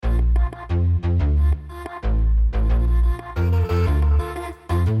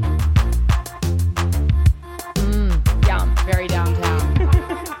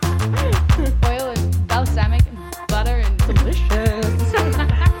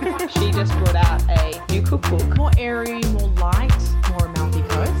just brought out a new cookbook. More airy, more light, more Amalfi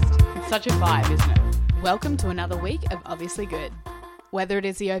Coast. It's such a vibe, isn't it? Welcome to another week of Obviously Good. Whether it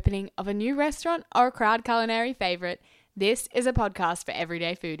is the opening of a new restaurant or a crowd culinary favourite, this is a podcast for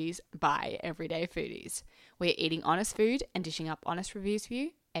everyday foodies by everyday foodies. We're eating honest food and dishing up honest reviews for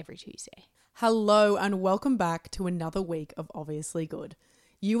you every Tuesday. Hello and welcome back to another week of Obviously Good.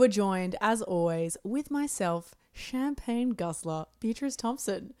 You are joined, as always, with myself, champagne guzzler, Beatrice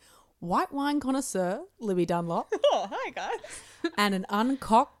Thompson, white wine connoisseur, Libby Dunlop, Oh, hi guys. and an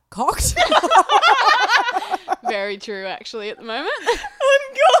uncocked... Very true, actually, at the moment.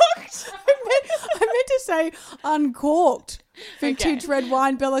 Uncooked. I meant to say uncorked vintage Okay. red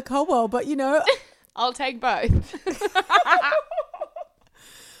wine Bella Caldwell, but you know... I'll take both.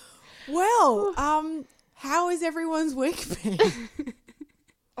 Well, how has everyone's week been?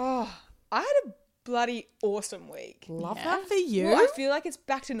 Oh, I had a bloody awesome week. Love Yeah. that for you. Well, I feel like it's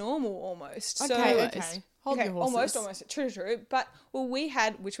back to normal almost. Okay. Hold Okay, your horses. almost. True. But, well, we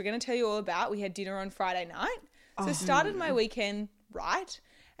had, which we're going to tell you all about, we had dinner on Friday night. So it started my weekend right,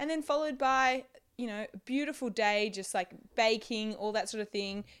 and then followed by, you know, a beautiful day, just like baking, all that sort of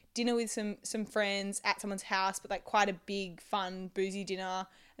thing. Dinner with some friends at someone's house, but like quite a big, fun, boozy dinner.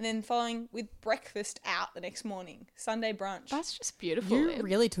 And then following with breakfast out the next morning. Sunday brunch. That's just beautiful. You Liv.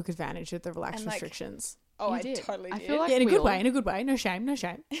 really took advantage of the relaxed And, like, restrictions. Oh, You I did. totally I did. feel like Yeah, in a we good all- way, in a good way. No shame, no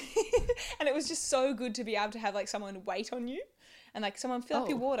shame. And it was just so good to be able to have like someone wait on you and like someone fill up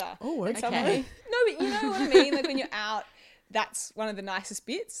your water. Oh, Like, okay. someone, no, but you know what I mean? Like when you're out, that's one of the nicest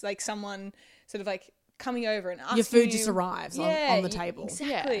bits. Like someone sort of like coming over and asking Your food you, just arrives on the table.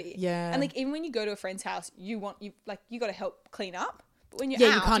 Exactly. Yeah. And like even when you go to a friend's house, you got to help clean up. But when you're Yeah,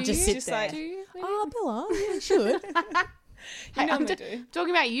 out, you can't do just you? sit there. Like, Do you? Maybe? Oh, Bella, yeah, you should. you know I'm we do.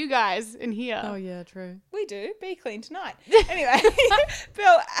 talking about you guys in here. Oh, yeah, true. We do. Be clean tonight. Anyway,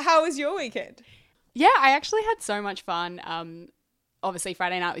 Bill, how was your weekend? Yeah, I actually had so much fun. Obviously,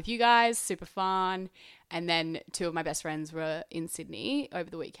 Friday night with you guys, super fun. And then two of my best friends were in Sydney over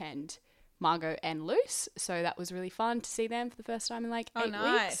the weekend, Margot and Luce. So that was really fun to see them for the first time in like 8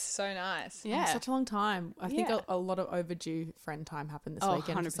 weeks. So nice. Yeah. Such a long time. I think Yeah. a lot of overdue friend time happened this Oh,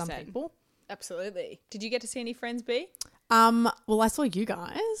 weekend for some 100%. people. Absolutely. Did you get to see any friends, B? Well, I saw you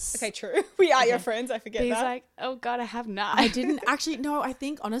guys. Okay, true. We are your friends. I forget He's that. like, oh God, I have not. I didn't actually. No, I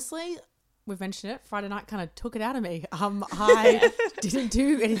think honestly, we've mentioned it. Friday night kind of took it out of me. I didn't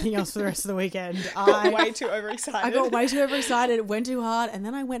do anything else for the rest of the weekend. Way too overexcited. I got way too overexcited, went too hard, and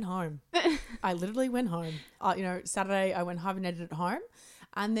then I went home. I literally went home. Saturday I went hibernated at home.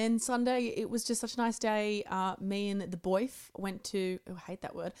 And then Sunday, it was just such a nice day. Me and the boyf went to, I hate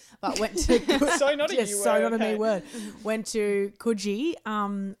that word, but went to, So not a yes, you so word, not a me okay. word. Went to Coogee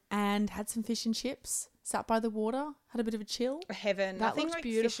and had some fish and chips, sat by the water, had a bit of a chill. Heaven. That Nothing looks like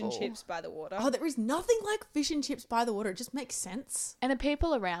beautiful. fish and chips by the water. Oh, there is nothing like fish and chips by the water. It just makes sense. And are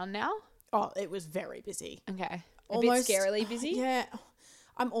people around now? Oh, it was very busy. Okay. a bit scarily busy. Yeah.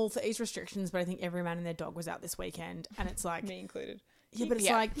 I'm all for ease restrictions, but I think every man and their dog was out this weekend. And it's like, Me included. yeah, but it's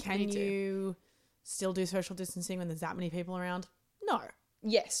Yeah, like, me can too. you still do social distancing when there's that many people around? No.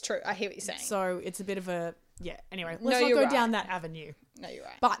 Yes, true. I hear what you're saying. So it's a bit of a, yeah. Anyway, No, let's not you're go right. down that avenue. No, you're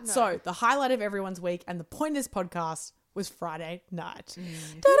right. But so the highlight of everyone's week and the point of this podcast was Friday night.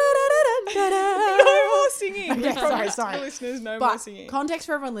 No more singing. Okay, We promise sorry. the listeners, no more But singing. context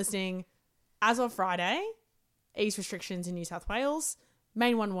for everyone listening, as of Friday, ease restrictions in New South Wales.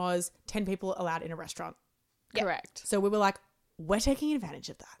 Main one was 10 people allowed in a restaurant. Yeah. Correct. So we were like, we're taking advantage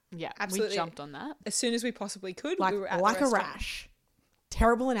of that. Yeah, Absolutely. we jumped on that. As soon as we possibly could, Like, we were at the like a restaurant. rash.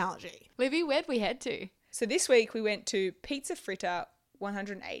 Terrible analogy. Libby, where'd we head to? So this week we went to Pizza Fritter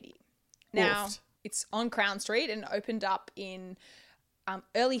 180. Now, Oofed. it's on Crown Street and opened up in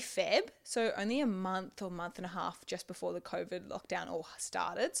early Feb, so only a month or month and a half just before the COVID lockdown all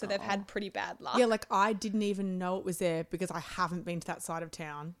started. So they've had pretty bad luck Yeah, like I didn't even know it was there because I haven't been to that side of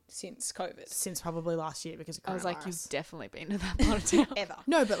town since COVID. since probably last year because of coronavirus. I was like, you've definitely been to that part of town. Ever.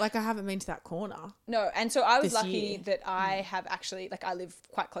 No, but like I haven't been to that corner. No, and so I was This lucky year. that I have actually, like, I live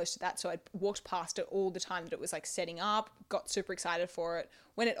quite close to that, so I walked past it all the time that it was, like, setting up, got super excited for it.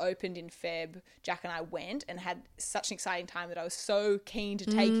 When it opened in Feb, Jack and I went and had such an exciting time that I was so keen to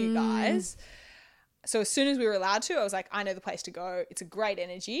take you guys. So as soon as we were allowed to, I was like, I know the place to go. It's a great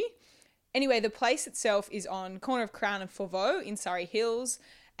energy. Anyway, the place itself is on corner of Crown and Foveaux in Surrey Hills,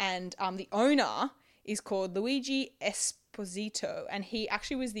 and the owner is called Luigi Esposito, and he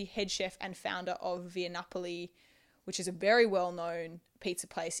actually was the head chef and founder of Via Napoli, which is a very well-known pizza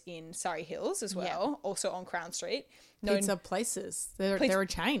place in Surrey Hills as well, also on Crown Street. Pizza places. They're a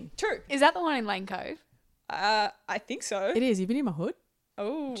chain. True. Is that the one in Lane Cove? I think so. It is. You've been in my hood?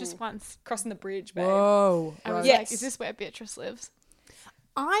 Oh, just once. crossing the bridge, babe. Whoa. I was Yes. like, is this where Beatrice lives?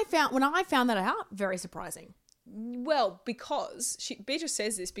 When I found that out, very surprising. Well, because Beatrice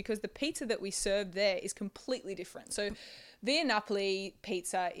says this because the pizza that we served there is completely different. So, Via Napoli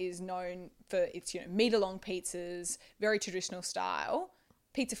pizza is known for its meter long pizzas, very traditional style.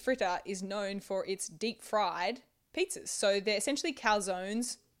 Pizza Fritta is known for its deep fried pizzas. So they're essentially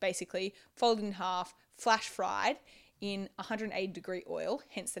calzones, basically folded in half, flash fried in 180-degree oil.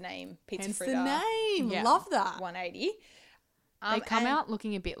 Hence the name Pizza Hence Fritta. the name. Yeah. Love that. 180. They come and out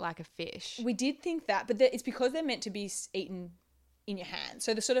looking a bit like a fish. We did think that, but it's because they're meant to be eaten in your hand.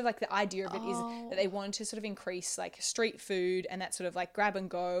 So the sort of like the idea of it is that they wanted to sort of increase like street food and that sort of like grab and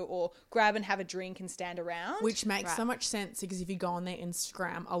go or grab and have a drink and stand around. Which makes so much sense because if you go on their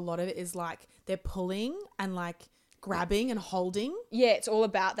Instagram, a lot of it is like they're pulling and like grabbing and holding. Yeah, it's all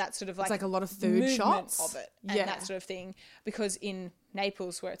about that sort of like, It's like a lot of food movement shots of it and that sort of thing. Because in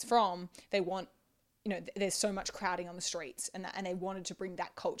Naples, where it's from, they want, there's so much crowding on the streets and they wanted to bring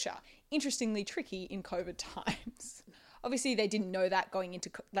that culture. Interestingly tricky in COVID times. Obviously, they didn't know that going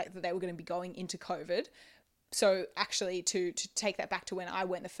into that they were going to be going into COVID. So actually, to take that back to when I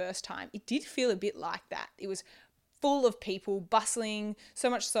went the first time, it did feel a bit like that. It was full of people, bustling,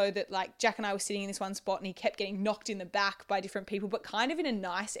 so much so that like Jack and I were sitting in this one spot and he kept getting knocked in the back by different people, but kind of in a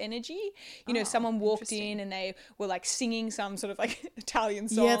nice energy. Someone walked in and they were like singing some sort of like Italian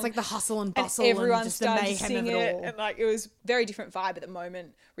song. Yeah, it's like the hustle and bustle and everyone and just the started to mayhem sing of it it, all. and like it was very different vibe at the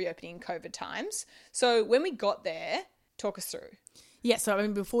moment, reopening in COVID times. So when we got there, talk us through. Yeah, so I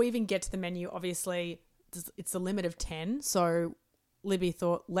mean, before we even get to the menu, obviously it's a limit of 10. So Libby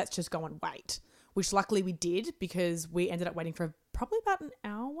thought, let's just go and wait, which luckily we did because we ended up waiting for probably about an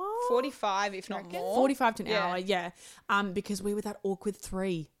hour. 45, if not more. 45 to an hour, yeah. Because we were that awkward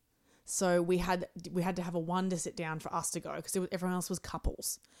 3. So we had to have a 1 to sit down for us to go because everyone else was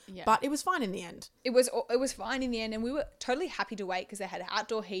couples. Yeah. But it was fine in the end. It was fine in the end, and we were totally happy to wait because they had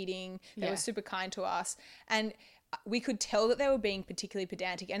outdoor heating. They were super kind to us, and we could tell that they were being particularly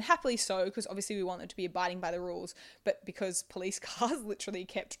pedantic, and happily so, because obviously we want them to be abiding by the rules. But because police cars literally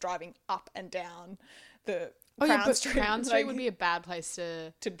kept driving up and down the Crown Street. Crown Street would be a bad place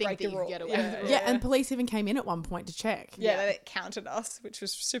to think break that the you rule. could get away Yeah. with it. Yeah, and police even came in at one point to check. Yeah, they counted us, which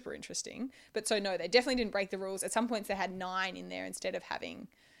was super interesting. But so no, they definitely didn't break the rules. At some points they had 9 in there instead of having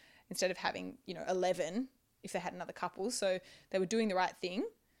 11 if they had another couple. So they were doing the right thing.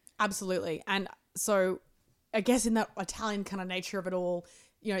 Absolutely. And so I guess in that Italian kind of nature of it all,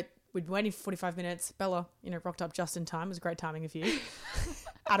 we'd been waiting for 45 minutes. Bella, rocked up just in time. It was great timing of you.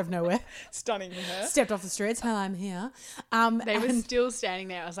 Out of nowhere. Stunning for her. Stepped off the streets. Hello, I'm here. They were still standing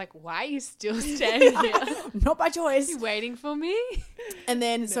there. I was like, why are you still standing here? Not by choice. You waiting for me? And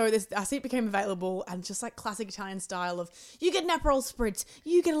then so our seat became available, and just like classic Italian style of you get an Aperol Spritz,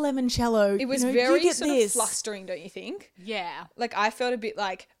 you get a limoncello. It was you very get sort this. of flustering, don't you think? Yeah. Like I felt a bit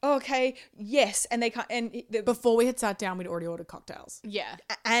like, oh, okay, yes, and they can't, and Before we had sat down, we'd already ordered cocktails Yeah.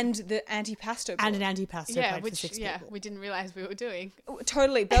 and the antipasto and board. an antipasto Yeah, plate which for 6 people. we didn't realize we were doing.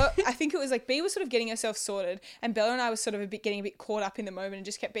 Totally. Bella, I think it was like B was sort of getting herself sorted, and Bella and I was sort of getting a bit caught up in the moment and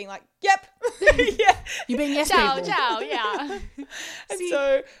just kept being like, yep, yeah. You being yes Ciao, people. ciao, yeah. And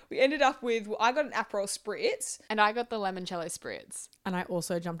so we ended up with, I got an Aperol Spritz. And I got the limoncello spritz. And I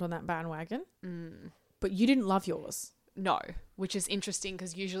also jumped on that bandwagon. But you didn't love yours. No, which is interesting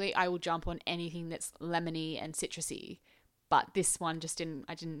because usually I will jump on anything that's lemony and citrusy, but this one just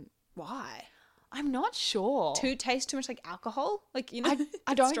didn't. Why? I'm not sure. Taste too much like alcohol? Like,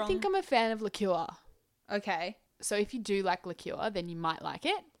 I don't strong. think I'm a fan of liqueur. Okay. So if you do like liqueur, then you might like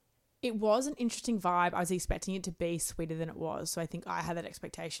it. It was an interesting vibe. I was expecting it to be sweeter than it was. So I think I had that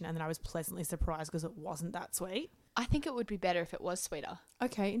expectation, and then I was pleasantly surprised because it wasn't that sweet. I think it would be better if it was sweeter.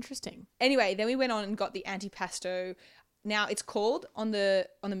 Okay, interesting. Anyway, then we went on and got the antipasto. Now it's called on the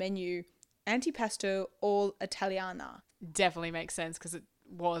menu antipasto all Italiana. Definitely makes sense because it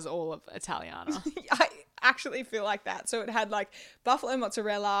was all of Italiana. I actually feel like that. So it had like buffalo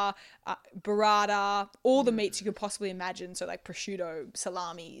mozzarella, burrata, all the meats you could possibly imagine. So like prosciutto,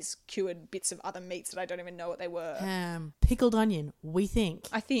 salamis, cured bits of other meats that I don't even know what they were. Pickled onion, we think.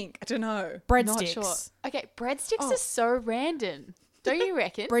 I don't know. Breadsticks. Not sure. Okay, breadsticks are so random. Don't you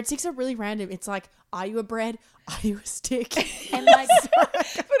reckon? Breadsticks are really random. It's like, are you a bread? Are you a stick? And like, But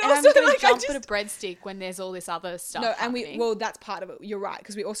and I'm also gonna like jump at a breadstick when there's all this other stuff. no, and happening. that's part of it. You're right,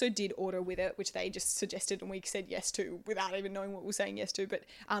 because we also did order with it, which they just suggested and we said yes to without even knowing what we were saying yes to. But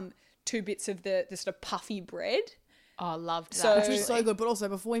 2 bits of the sort of puffy bread. Oh, loved that. So- Which was so good. But also,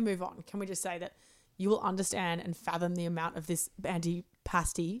 before we move on, can we just say that you will understand and fathom the amount of this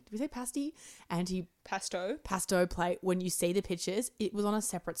pasty. Did we say pasty? Pasto. Plate. When you see the pictures, it was on a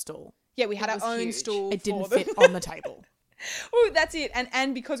separate stall. Yeah, we had It our was own huge. stool. It didn't for them. fit on the table. Oh, that's it.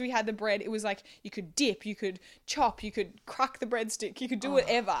 And because we had the bread, it was like you could dip, you could chop, you could crack the breadstick, you could do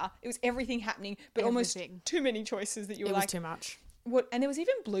whatever. It was everything happening, but almost Everything. too many choices that you It were was like, too much. what? And there was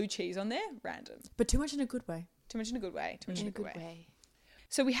even blue cheese on there, random. But too much in a good way. Too much in a good way. Too much In in a good way.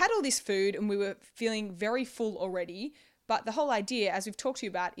 So we had all this food and we were feeling very full already. But the whole idea, as we've talked to you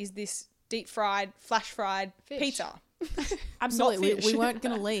about, is this deep fried, flash fried Fish. pizza. Absolutely. fish. We weren't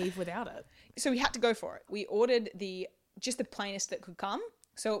going to leave without it. So we had to go for it. We ordered just the plainest that could come.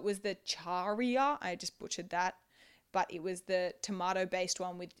 So it was the charia. I just butchered that. But it was the tomato-based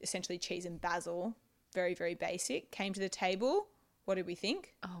one with essentially cheese and basil. Very, very basic. Came to the table. What did we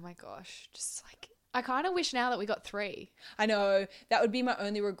think? Oh my gosh. Just like, I kind of wish now that we got 3. I know. That would be my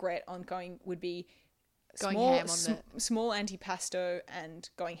only regret on going, would be Going small, ham on small antipasto and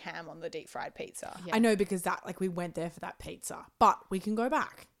going ham on the deep fried pizza. Yeah. I know because we went there for that pizza, but we can go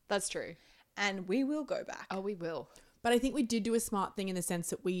back. That's true. And we will go back. Oh, we will. But I think we did do a smart thing in the sense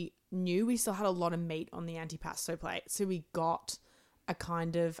that we knew we still had a lot of meat on the antipasto plate. So we got a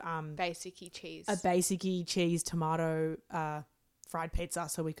kind of Basic-y cheese. a basic-y cheese tomato fried pizza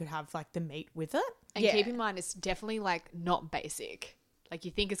so we could have like the meat with it. And Yeah. keep in mind, it's definitely like not basic. Like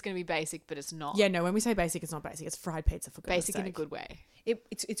you think it's going to be basic, but it's not. Yeah, no, when we say basic, it's not basic. It's fried pizza for goodness Basic in a sake. good way.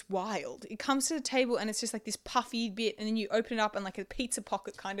 It's wild. It comes to the table and it's just like this puffy bit, and then you open it up and like a pizza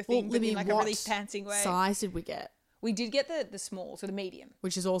pocket kind of thing, but Libby, in like a really fancy way. size did we get? We did get the small, so the medium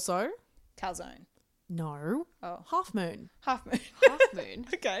Which is also calzone, no half moon. half moon. Half moon.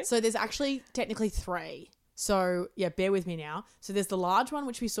 Okay. So there's actually technically 3. So yeah, bear with me now. So there's the large one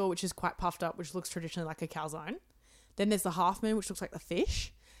which we saw, which is quite puffed up, which looks traditionally like a calzone. Then there's the half moon, which looks like the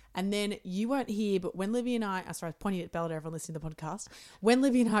fish. And then you weren't here, but when Libby and I was pointing at Bella to everyone listening to the podcast, when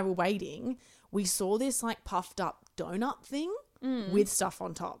Libby and I were waiting, we saw this like puffed up donut thing with stuff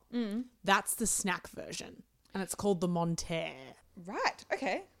on top. That's the snack version. And it's called the Monterre. Right.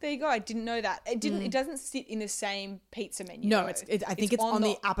 Okay. There you go. I didn't know that. It didn't. It doesn't sit in the same pizza menu. No, though. I think it's on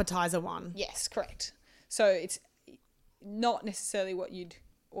the appetizer one. Yes, correct. So it's not necessarily what you'd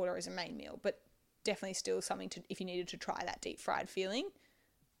order as a main meal, but definitely still something to, if you needed to try that deep fried feeling,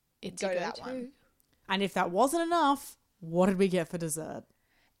 It's go a to that go-to. one. And if that wasn't enough, what did we get for dessert?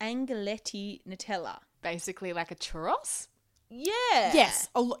 Angeletti Nutella. Basically like a churros. Yeah. Yes,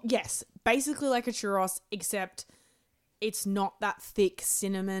 yes. Basically like a churros, except it's not that thick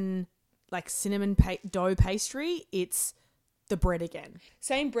cinnamon dough pastry. It's the bread again.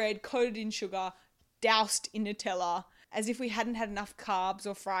 Same bread, coated in sugar, doused in Nutella. As if we hadn't had enough carbs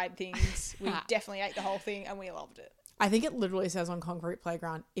or fried things. We definitely ate the whole thing and we loved it. I think it literally says on Concrete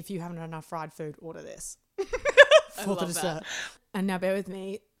Playground, if you haven't had enough fried food, order this. For the love dessert. that. And now bear with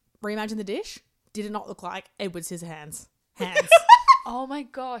me. Reimagine the dish. Did it not look like Edward Scissorhands? Hands Oh my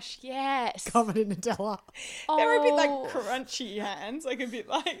gosh, yes. covered in Nutella. They're a bit like Oh. crunchy hands, like a bit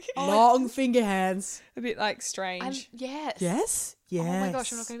like Long finger hands. a bit like strange. Yes. Yes? Yes. Oh my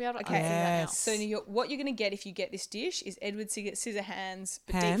gosh, I'm not going to be able to Okay. unsee that now. Yes. So what you're going to get if you get this dish is Edward Scissorhands,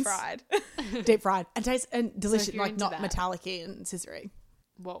 but Hands? deep fried. Deep fried. And tastes and delicious, you're like into not that. metallic-y and scissory.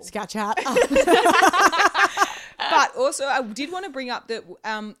 Whoa. Scout chat. But also, I did want to bring up that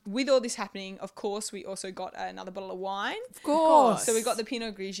with all this happening, of course, we also got another bottle of wine. Of course. So we got the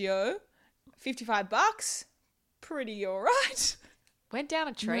Pinot Grigio, $55. Pretty all right. Went down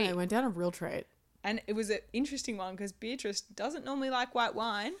a tree. No, it went down a real treat. And it was an interesting one because Beatrice doesn't normally like white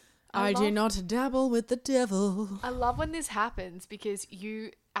wine. I do not dabble with the devil. I love when this happens because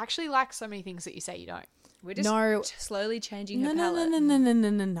you actually like so many things that you say you don't. We're just No. slowly changing her No.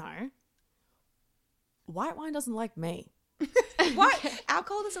 palate. White wine doesn't like me. White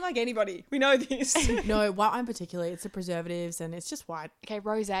alcohol doesn't like anybody. We know this. No, white wine particularly. It's the preservatives and it's just white. Okay,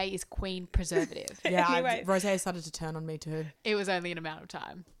 rosé is queen preservative. Yeah, Anyway. rosé started to turn on me too. It was only an amount of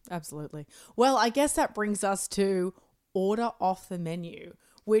time. Absolutely. Well, I guess that brings us to order off the menu,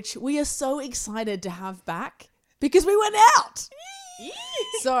 which we are so excited to have back because we went out.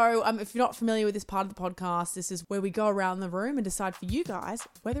 So, if you're not familiar with this part of the podcast, this is where we go around the room and decide for you guys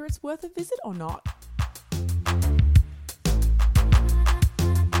whether it's worth a visit or not.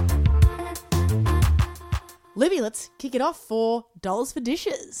 Libby, let's kick it off for Dollars for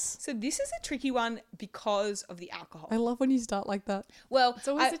Dishes. So this is a tricky one because of the alcohol. I love when you start like that. Well, It's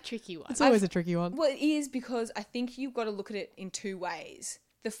always a tricky one. It's always a tricky one. Well, it is because I think you've got to look at it in two ways.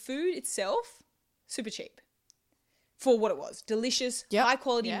 The food itself, super cheap for what it was. Delicious, Yep. high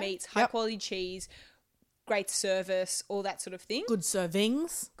quality Yeah. meats, high Yep. quality cheese, great service, all that sort of thing. Good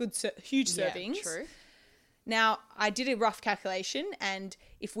servings. Huge Yeah, servings. true. Now, I did a rough calculation, and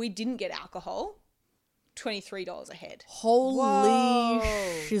if we didn't get alcohol, $23 a head. Holy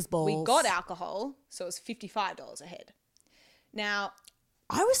shizballs. We got alcohol, so it was $55 a head. Now,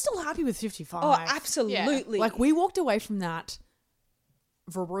 I was still happy with 55. oh, absolutely. Like, we walked away from that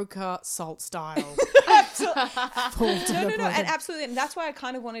Veruca salt style. No, and absolutely. And that's why I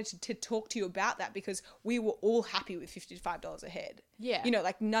kind of wanted to talk to you about that, because we were all happy with $55 a head. Yeah. You know,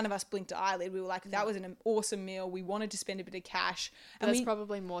 like none of us blinked an eyelid. We were like, that was an awesome meal. We wanted to spend a bit of cash. But And that's we,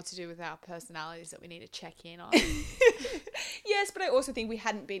 probably more to do with our personalities that we need to check in on. yes, but I also think we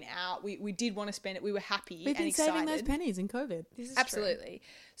hadn't been out. We did want to spend it. We were happy We've and been excited. saving those pennies in COVID. This is Absolutely.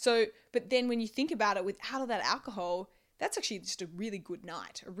 So, but then when you think about it, without all that alcohol, that's actually just a really good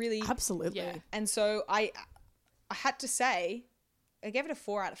night. A really Absolutely. Yeah. And so I had to say, I gave it a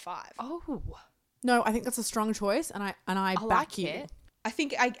 4 out of 5. Oh. No, I think that's a strong choice, and I back like you. it. I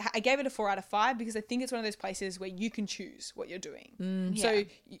think I gave it a 4 out of 5 because I think it's one of those places where you can choose what you're doing. So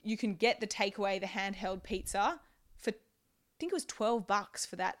Yeah. you can get the takeaway, the handheld pizza for, I think it was $12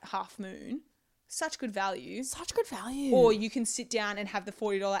 for that Half Moon. Such good value. Such good value. Or you can sit down and have the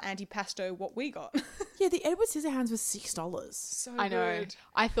 $40 antipasto, what we got. Yeah, the Edward Scissorhands was $6. So I know. good.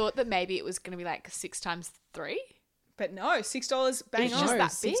 I thought that maybe it was going to be like 6 times 3. But no, $6 bang It's on. just No,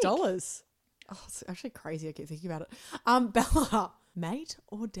 that big. $6. Oh, it's actually crazy. I keep thinking about it. Bella, mate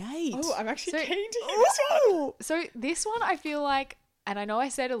or date? Oh, I'm actually So- keen to hear this one. Ooh. So this one I feel like, and I know I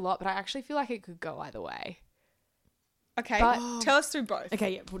said a lot, but I actually feel like it could go either way. Okay, But- tell us through both.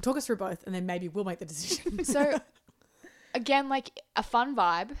 Okay, yeah, we'll talk us through both, and then maybe we'll make the decision. So again, like a fun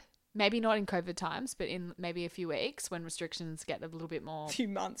vibe, maybe not in COVID times, but in maybe a few weeks when restrictions get a little bit more, A few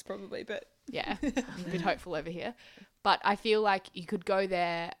months probably, but yeah, a bit hopeful over here. But I feel like you could go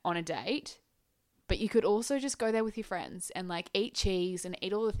there on a date, but you could also just go there with your friends and like eat cheese and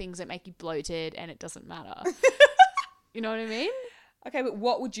eat all the things that make you bloated and it doesn't matter. You know what I mean? okay, but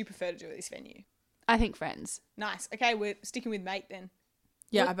what would you prefer to do at this venue? I think friends. Nice. Okay, we're sticking with mate then.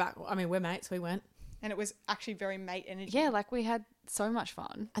 Yeah, I mean, we're mates. We went. And it was actually very mate energy. Yeah, like we had so much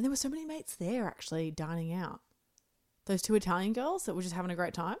fun. And there were so many mates there actually dining out. Those 2 Italian girls that were just having a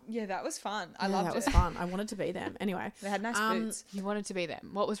great time. Yeah, that was fun. I Yeah, loved that it. was fun. I wanted to be them. Anyway, They had nice Um, boots. You wanted to be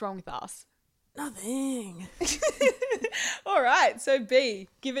them. What was wrong with us? nothing. All right, so B,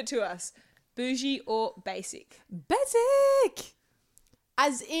 give it to us. Bougie or basic? Basic.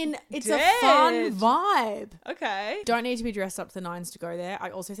 As in, it's a Dead. fun vibe. Okay. Don't need to be dressed up to the nines to go there. I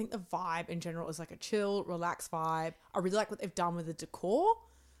also think the vibe in general is like a chill, relaxed vibe. I really like what they've done with the decor.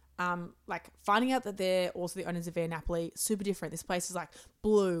 Like finding out that they're also the owners of Via Napoli, super different. This place is like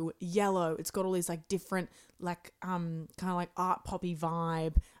blue, yellow. It's got all these like different, like kind of like art poppy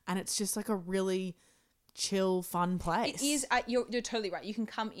vibe, and it's just like a really chill, fun place. It is, you're totally right. You can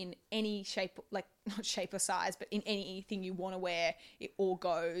come in any shape, like not shape or size, but in anything you want to wear. It all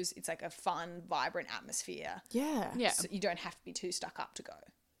goes. It's like a fun, vibrant atmosphere. Yeah, Yeah. So you don't have to be too stuck up to go.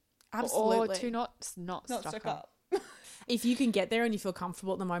 absolutely. Or to not Not stuck up. If you can get there and you feel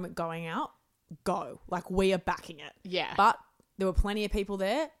comfortable at the moment going out, go. Like, we are backing it. Yeah. But there were plenty of people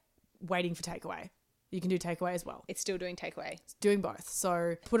there waiting for takeaway. You can do takeaway as well. It's still doing takeaway. It's doing both.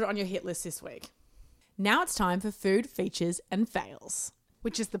 So put it on your hit list this week. Now it's time for food features and fails.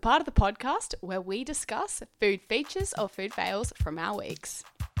 Which is the part of the podcast where we discuss food features or food fails from our weeks.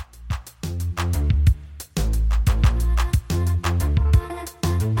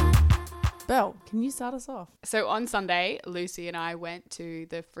 Belle, can you start us off? So on Sunday, Lucy and I went to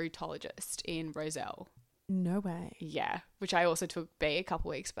the fruitologist in Roselle. No way. Yeah, which I also took B a couple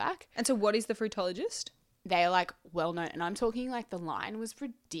weeks back. And so what is the fruitologist? They are like well known, and I'm talking like the line was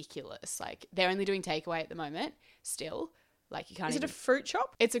ridiculous. Like they're only doing takeaway at the moment still. Like you can't Is it a even... fruit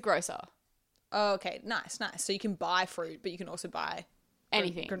shop? It's a grocer. Oh, okay. Nice. So you can buy fruit, but you can also buy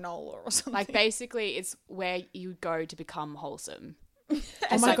Anything. granola or something. Like basically it's where you go to become wholesome.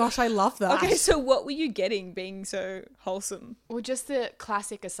 Oh my gosh, I love that. Okay, so what were you getting being so wholesome? Well, just the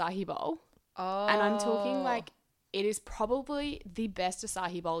classic acai bowl. Oh. And I'm talking like it is probably the best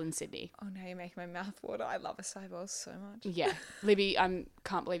acai bowl in Sydney. Oh, now you're making my mouth water. I love acai bowls so much. Yeah. Libby, I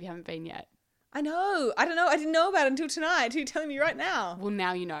can't believe you haven't been yet. I know. I don't know. I didn't know about it until tonight. You're telling me right now. Well,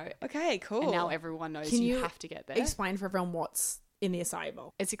 now you know. Okay, cool. And now everyone knows Can you you have to get there. Explain for everyone what's in the acai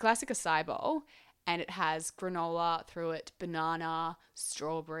bowl. It's a classic acai bowl and it has granola through it, banana,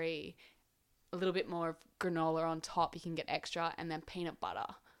 strawberry, a little bit more of granola on top. You can get extra, and then peanut butter.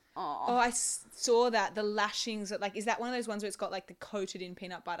 Oh, I saw that. The lashings. Like, is that one of those ones where it's got like the coated in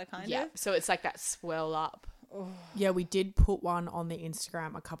peanut butter kind Yeah. of? So it's like that swirl up. Yeah, we did put one on the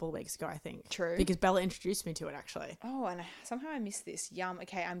Instagram a couple of weeks ago, I think. True. Because Bella introduced me to it, actually. Oh, and somehow I missed this. Yum.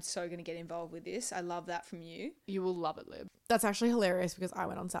 Okay, I'm so going to get involved with this. I love that from you. You will love it, Lib. That's actually hilarious because I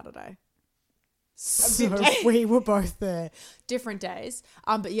went on Saturday. So we were both there. Different days.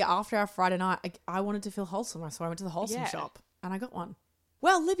 But yeah, after our Friday night, I wanted to feel wholesome. So I went to the wholesome shop and I got one.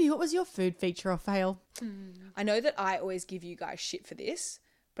 Well, Libby, what was your food feature or fail? I know that I always give you guys shit for this,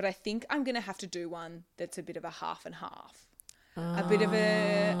 but I think I'm going to have to do one that's a bit of a half and half. A bit of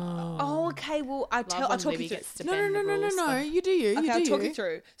a... Oh, okay. Well, I'll talk you through. No. You do you. Okay, you I'll do talk you. you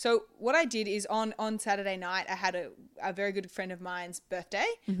through. So what I did is on Saturday night, I had a very good friend of mine's birthday.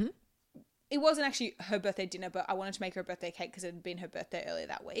 Mm-hmm. It wasn't actually her birthday dinner, but I wanted to make her a birthday cake because it had been her birthday earlier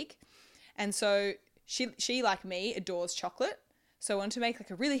that week. And so she like me, adores chocolate. So I wanted to make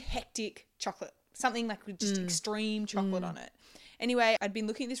like a really hectic chocolate, something like with just extreme chocolate on it. Anyway, I'd been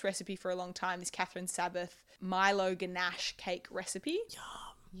looking at this recipe for a long time, this Catherine Sabbath Milo ganache cake recipe.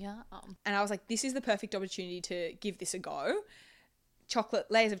 Yum. And I was like, this is the perfect opportunity to give this a go.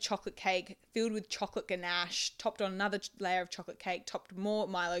 Layers of chocolate cake filled with chocolate ganache, topped on another layer of chocolate cake, topped more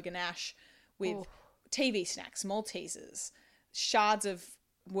Milo ganache with TV snacks, Maltesers, shards of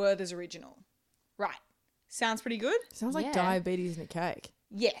Werther's Original. Right. Sounds pretty good? Sounds like diabetes in a cake.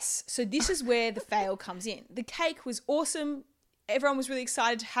 Yes. So this is where the fail comes in. The cake was awesome. Everyone was really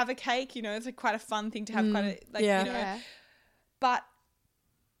excited to have a cake. You know, it's like quite a fun thing to have. But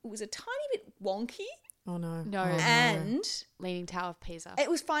it was a tiny bit wonky. Oh, no. No. And Leaning Tower of Pisa. it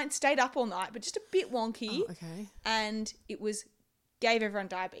was fine. Stayed up all night, but just a bit wonky. Oh, okay. And it gave everyone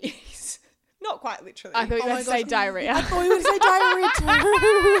diabetes. Not quite literally. I thought you were going to say diarrhea. I thought you were going to say diarrhea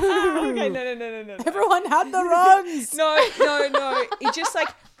too. Okay, no. Everyone had the runs. No. It just like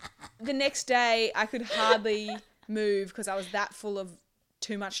the next day I could hardly move because I was that full of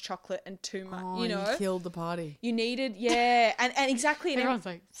too much chocolate and too much, you know. You killed the party. You needed, and exactly. And Everyone's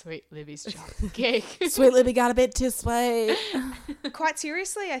like, sweet Libby's chocolate cake. Sweet Libby got a bit too sweet. quite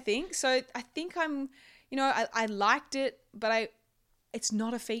seriously, I think. So I think I'm, I liked it, but it's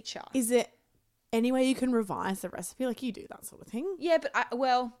not a feature. Is it any way you can revise the recipe? Like you do that sort of thing? Yeah, but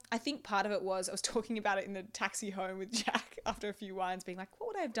I think part of it was I was talking about it in the taxi home with Jack after a few wines, being like, what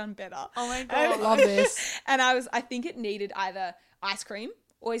would I have done better? Oh my God. Love this. And I think it needed either ice cream,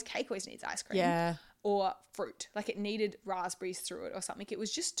 cake always needs ice cream. Yeah. Or fruit. Like it needed raspberries through it or something. It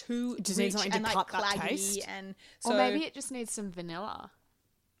was just too It just rich needs something and to like cut that claggy taste. and so Or maybe it just needs some vanilla.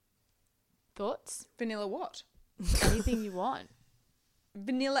 Thoughts? vanilla what? Anything you want.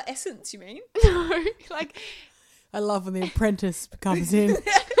 Vanilla essence, you mean? No, like I love when the apprentice comes in.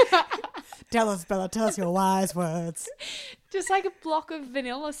 Tell us, Bella, tell us your wise words. just like a block of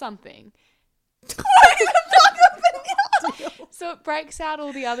vanilla or something. So it breaks out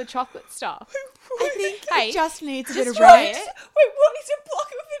all the other chocolate stuff. I think Hey, it just needs a bit of try red. it. Wait, what is a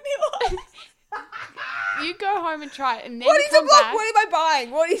block of vanilla? You go home and try it, and then What you is a come block? back. What am I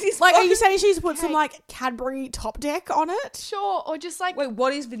buying? What is this? Like, block are you of- saying she needs to put some Cake. like Cadbury top deck on it? Sure, or just like Wait,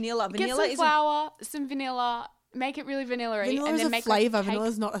 what is vanilla? get Vanilla some is flour, some vanilla, make it really vanilla-y, Vanilla and is then a make flavour. like cake. Vanilla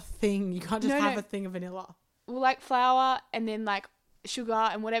is not a thing. You can't just No, have no. a thing of vanilla. Well, like flour and then like sugar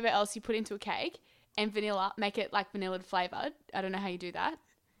and whatever else you put into a cake and vanilla, make it like vanilla flavored. I don't know how you do that.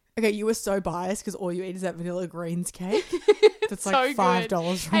 Okay, you were so biased because all you eat is that vanilla greens cake. That's So like $5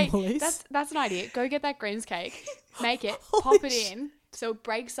 good. from Hey, Woolies. that's an idea. Go get that greens cake, make it, Holy pop it in, so it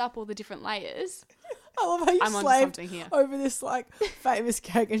breaks up all the different layers. I love how you I'm onto slaved something here. over this like famous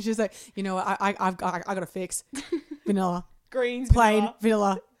cake, and she's like, you know what? I got to fix vanilla, greens, plain vanilla.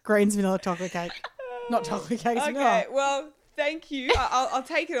 vanilla, greens vanilla chocolate cake, not chocolate cake. It's Okay, vanilla. well, thank you. I'll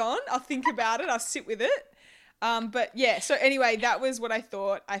take it on. I'll think about it. I'll sit with it. But yeah, so anyway, that was what I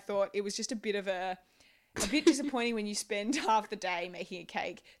thought. I thought it was just a bit disappointing when you spend half the day making a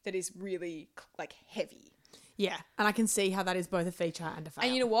cake that is really like heavy. Yeah, and I can see how that is both a feature and a fail.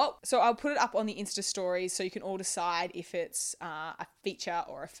 And you know what? So I'll put it up on the Insta stories so you can all decide if it's a feature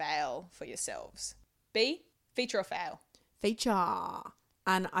or a fail for yourselves. B, feature or fail? Feature.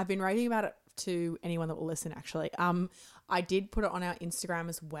 And I've been writing about it to anyone that will listen, actually. I did put it on our Instagram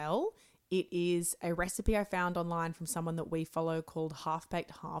as well. It is a recipe I found online from someone that we follow called Half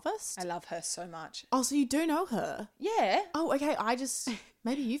Baked Harvest. I love her so much. Oh, so you do know her? Yeah, Oh, okay.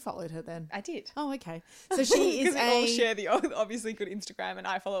 Maybe you followed her then. I did. Oh, okay. So she is Because we all share the obviously good Instagram and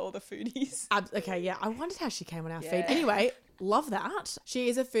I follow all the foodies. Okay, yeah. I wondered how she came on our feed. Yeah. Anyway, love that. She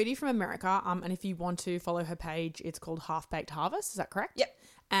is a foodie from America. And if you want to follow her page, it's called Half Baked Harvest. Is that correct? Yep.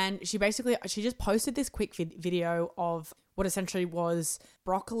 And she just posted this quick video of what essentially was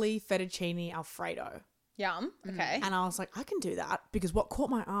broccoli fettuccine Alfredo. Yum. Okay. And I was like, I can do that because what caught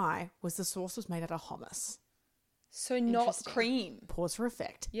my eye was the sauce was made out of hummus. So not Interesting. cream. Pause for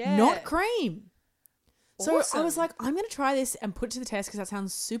effect. Yeah. Not cream. So I Awesome. was like, I'm going to try this and put it to the test because that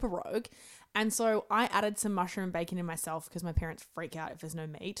sounds super rogue. And so I added some mushroom and bacon in myself because my parents freak out if there's no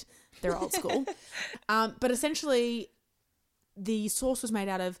meat. They're old school. But essentially, the sauce was made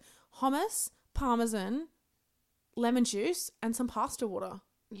out of hummus, parmesan, lemon juice, and some pasta water.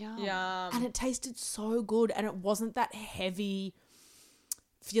 Yeah. And it tasted so good. And it wasn't that heavy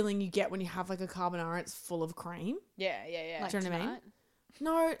feeling you get when you have like a carbonara. It's full of cream. Yeah. Like Do you know what I mean? tonight?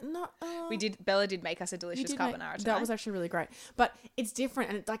 No, not. Bella did make us a You delicious did carbonara make- tonight. that was actually really great. But it's different.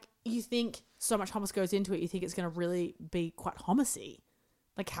 And it's like, you think so much hummus goes into it, you think it's going to really be quite hummusy.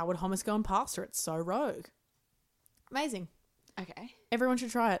 Like, how would hummus go in pasta? It's so rogue. Amazing. Okay. Everyone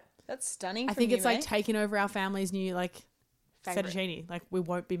should try it. That's stunning. I from think you, it's like mate. taking over our family's new like Favorite. fettuccine. Like, we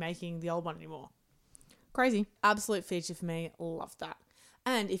won't be making the old one anymore. Crazy. Absolute feature for me. Love that.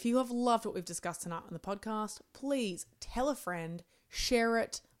 And if you have loved what we've discussed tonight on the podcast, please tell a friend, share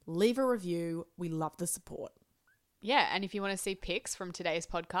it, leave a review. We love the support. Yeah, and if you want to see pics from today's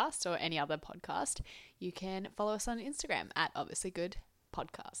podcast or any other podcast, you can follow us on Instagram at Obviously Good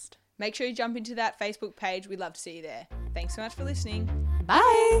Podcast. Make sure you jump into that Facebook page. We'd love to see you there. Thanks so much for listening.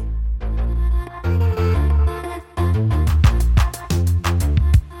 Bye.